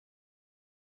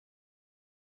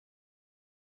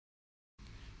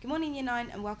Good morning, Year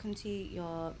 9, and welcome to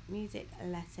your music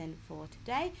lesson for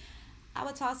today.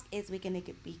 Our task is we're going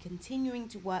to be continuing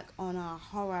to work on our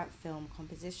horror film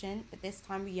composition, but this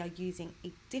time we are using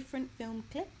a different film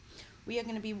clip. We are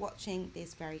going to be watching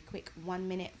this very quick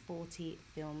 1-minute 40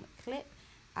 film clip.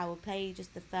 I will play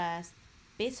just the first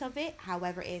bit of it,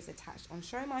 however it is attached on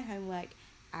Show My Homework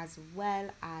as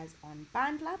well as on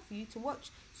BandLab for you to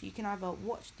watch. So you can either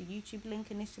watch the YouTube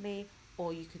link initially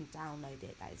or you can download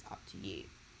it, that is up to you.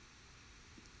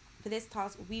 For this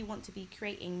task, we want to be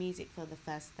creating music for the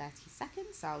first 30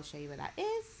 seconds, so I'll show you what that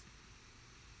is.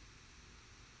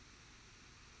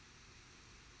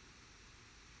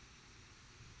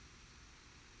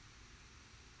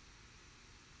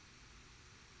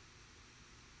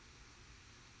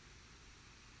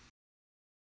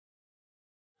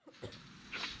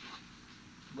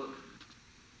 Look.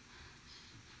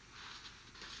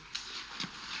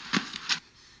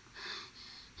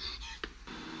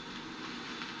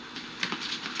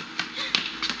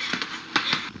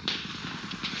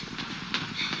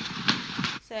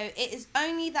 So it is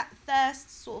only that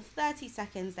first sort of 30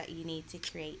 seconds that you need to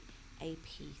create a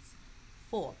piece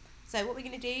for. So what we're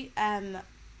going to do,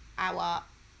 our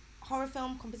horror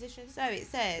film composition. So it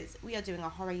says we are doing a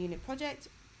horror unit project.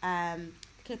 The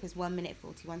clip is 1 minute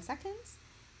 41 seconds.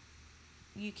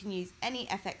 You can use any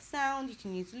FX sound, you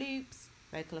can use loops,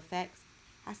 vocal effects.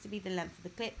 Has to be the length of the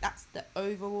clip. That's the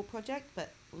overall project,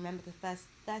 but remember the first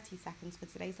 30 seconds for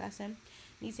today's lesson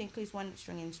needs to include one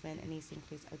string instrument and needs to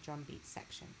include a drum beat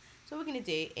section. So what we're going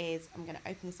to do is I'm going to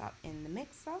open this up in the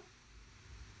mixer,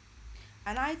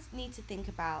 and I need to think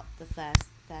about the first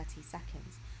 30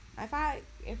 seconds.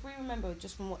 If we remember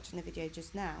just from watching the video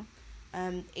just now,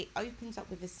 it opens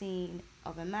up with a scene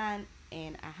of a man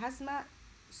in a hazmat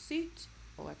suit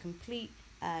or a complete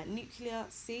nuclear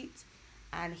suit,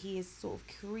 and he is sort of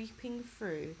creeping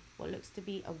through what looks to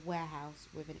be a warehouse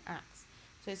with an axe.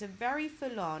 So it's a very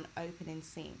full-on opening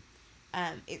scene.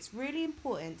 It's really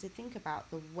important to think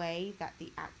about the way that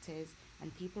the actors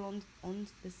and people in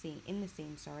the scene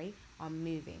are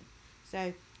moving.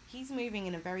 So he's moving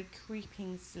in a very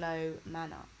creeping, slow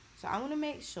manner. So I want to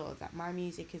make sure that my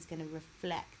music is going to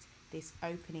reflect this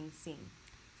opening scene.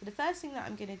 So the first thing that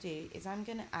I'm going to do is I'm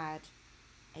going to add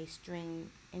a string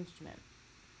instrument.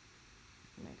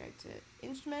 I'm going to go to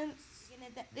instruments.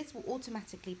 This will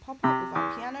automatically pop up with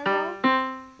our piano roll.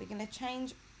 We're going to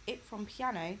change it from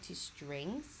piano to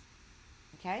strings.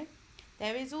 Okay.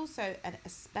 There is also a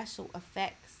special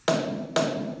effects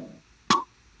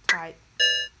type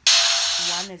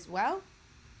one as well.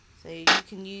 So you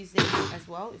can use this as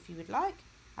well if you would like.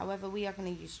 However, we are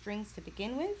going to use strings to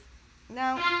begin with.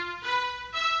 Now,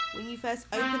 when you first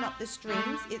open up the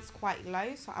strings, it's quite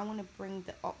low, so I want to bring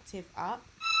the octave up.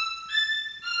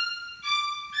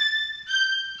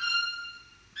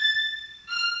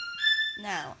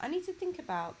 Now, I need to think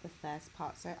about the first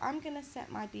part, so I'm going to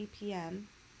set my BPM.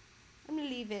 I'm going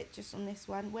to leave it just on this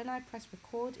one. When I press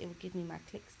record, it will give me my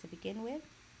clicks to begin with.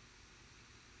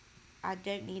 I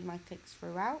don't need my clicks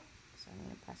throughout, so I'm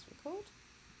going to press record.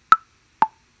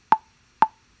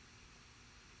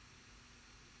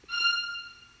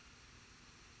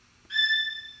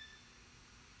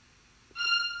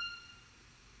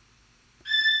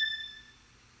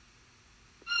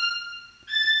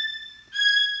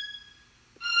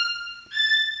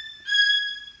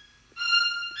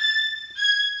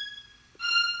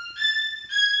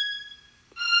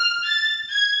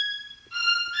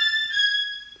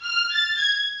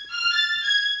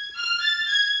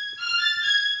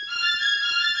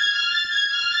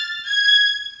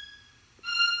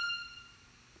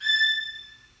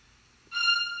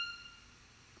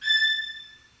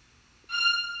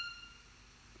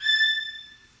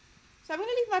 So I'm going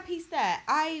to leave my piece there.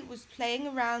 I was playing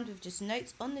around with just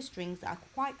notes on the strings that are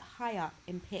quite high up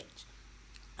in pitch.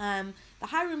 The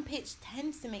higher in pitch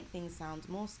tends to make things sound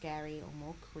more scary or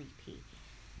more creepy.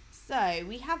 So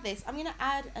we have this. I'm going to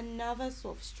add another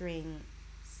sort of string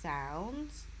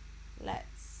sound.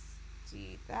 Let's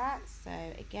do that. So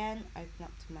again, open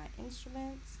up to my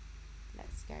instruments.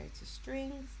 Let's go to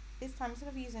strings. This time instead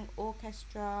of using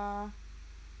orchestra,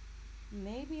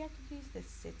 maybe I could use the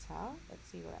sitar. Let's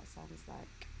see what that sounds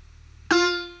like.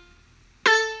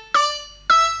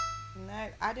 No,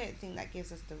 I don't think that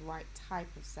gives us the right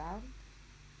type of sound.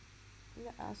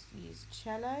 Let us use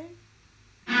cello.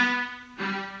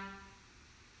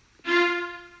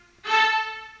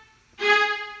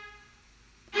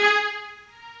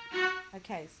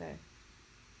 Okay, so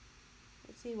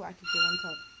let's see what I could do on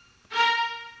top.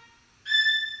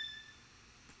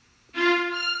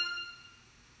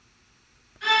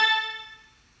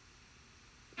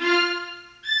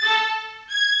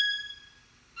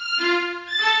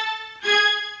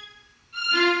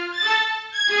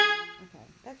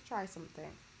 try something.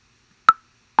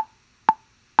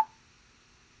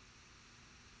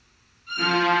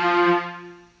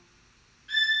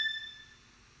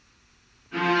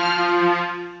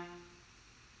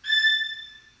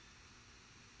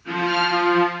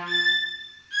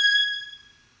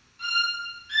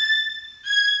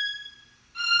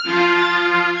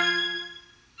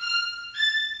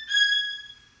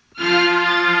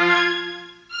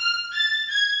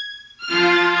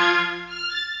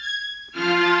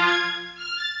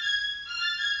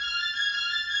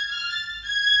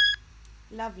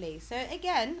 Lovely. So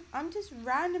again, I'm just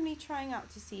randomly trying out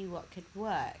to see what could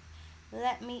work.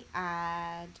 Let me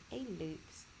add a loop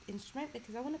instrument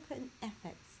because I want to put an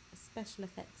FX, a special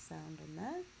effects sound on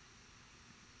there.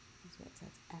 That's where it says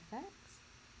FX.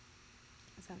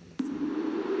 Let's have a listen.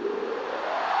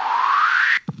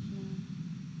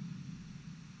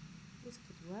 This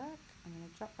could work. I'm going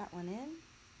to drop that one in.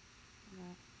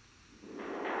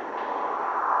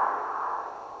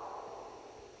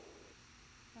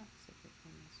 That's a good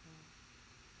one as well.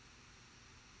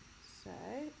 So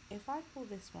if I pull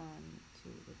this one to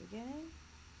the beginning.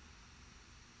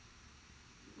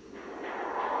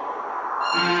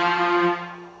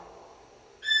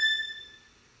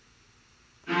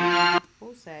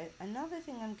 Also, another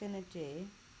thing I'm going to do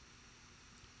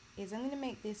is I'm going to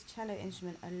make this cello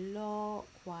instrument a lot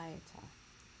quieter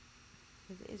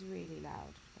because it is really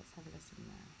loud. Let's have a listen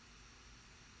now.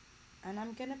 And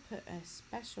I'm going to put a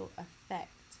special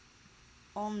effect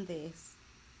on this.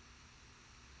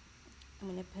 I'm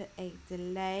going to put a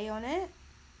delay on it.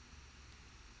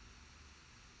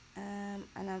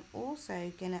 And I'm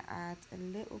also going to add a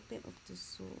little bit of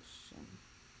distortion.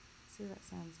 See what that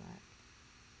sounds like.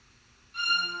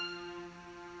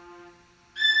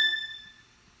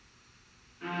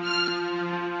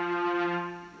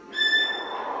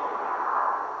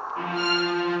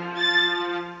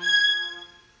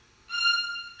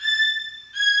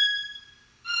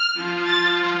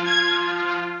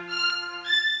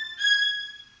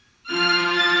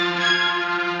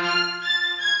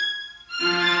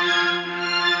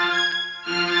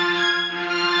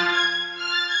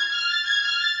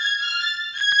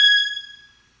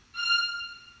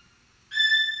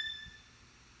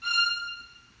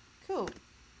 Cool.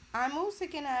 I'm also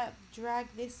going to drag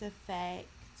this effect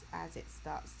as it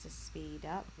starts to speed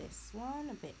up. This one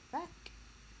a bit back.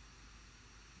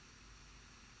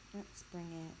 Let's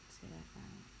bring it to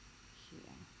about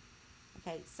here.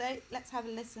 Okay, so let's have a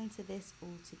listen to this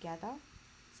all together.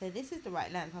 So this is the right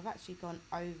length. I've actually gone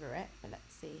over it, but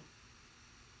let's see.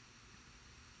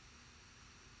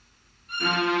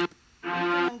 What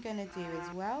I'm going to do as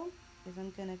well is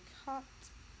I'm going to cut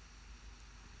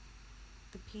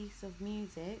the piece of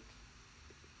music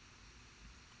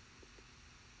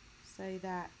so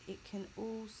that it can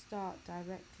all start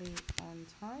directly on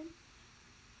time.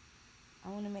 I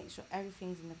want to make sure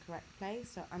everything's in the correct place,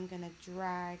 so I'm going to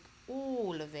drag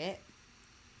all of it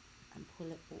and pull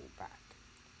it all back.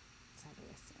 Let's have a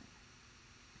listen.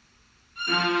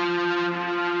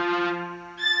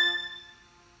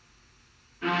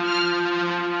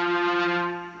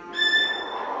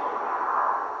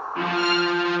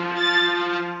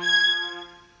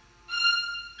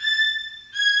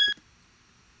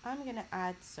 I'm going to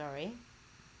add, sorry,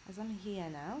 as I'm here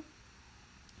now,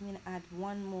 I'm going to add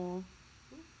one more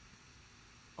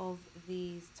of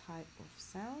these type of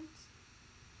sounds.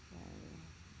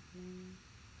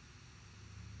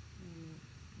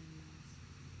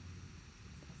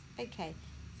 Okay,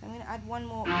 so I'm going to add one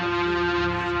more of these. I'm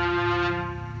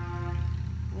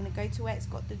going to go to where it's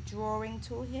got the drawing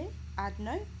tool here, add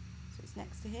note, so it's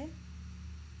next to here.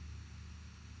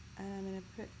 And I'm going to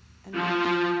put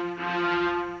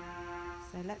another.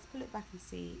 So let's pull it back and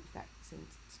see if that's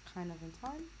kind of in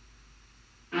time.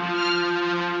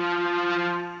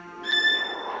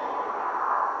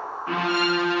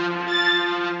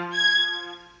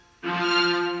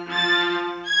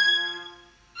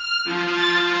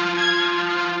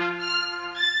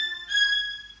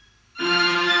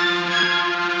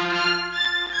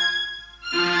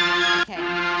 Okay,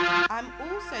 I'm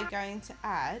also going to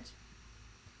add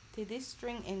to this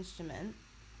string instrument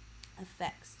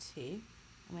effects too.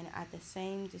 I'm going to add the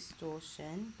same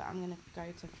distortion, but I'm going to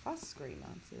go to fuzz screamer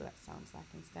and see what that sounds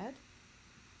like instead.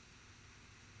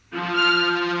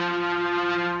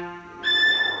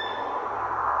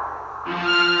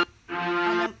 And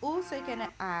I'm also going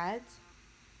to add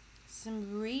some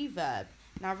reverb.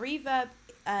 Now reverb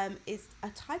is a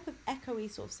type of echoey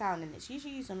sort of sound, and it's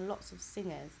usually used on lots of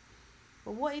singers.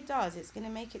 But what it does, it's going to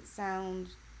make it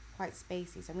sound quite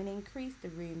spacey. So I'm going to increase the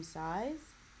room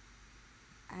size.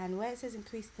 And where it says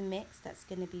increase the mix, that's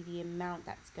going to be the amount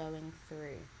that's going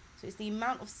through. So it's the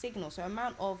amount of signal, so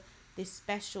amount of this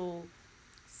special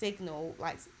signal,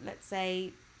 like let's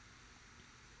say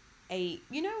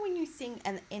you know when you sing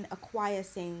and in a choir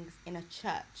sings in a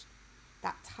church,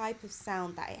 that type of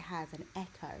sound that it has, an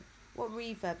echo. What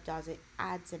reverb does, it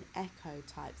adds an echo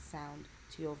type sound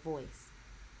to your voice.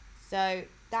 So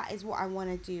that is what I want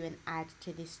to do and add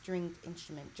to this stringed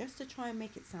instrument, just to try and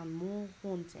make it sound more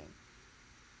haunting.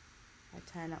 I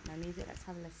turn up my music, let's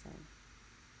have a listen.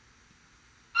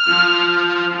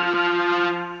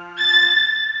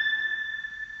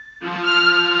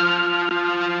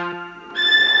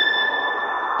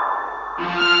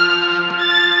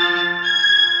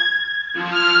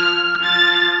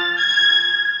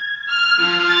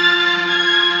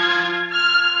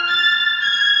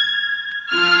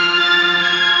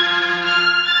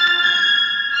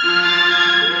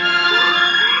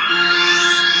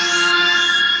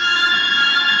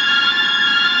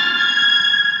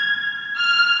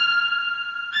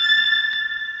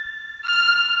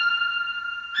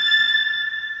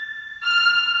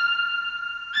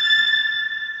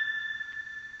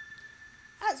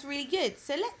 That's really good.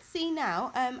 So let's see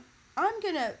now. I'm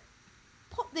gonna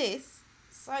put this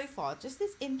so far, just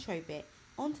this intro bit,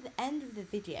 onto the end of the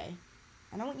video,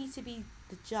 and I want you to be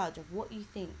the judge of what you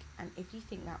think and if you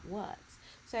think that works.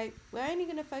 So we're only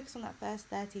going to focus on that first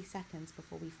 30 seconds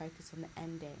before we focus on the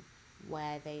ending,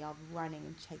 where they are running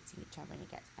and chasing each other and it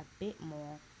gets a bit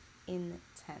more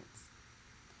intense.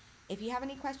 If you have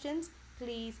any questions,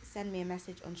 please send me a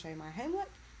message on Show My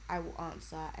Homework. I will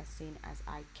answer as soon as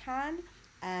I can.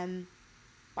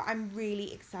 But I'm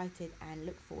really excited and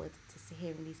look forward to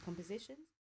hearing these compositions.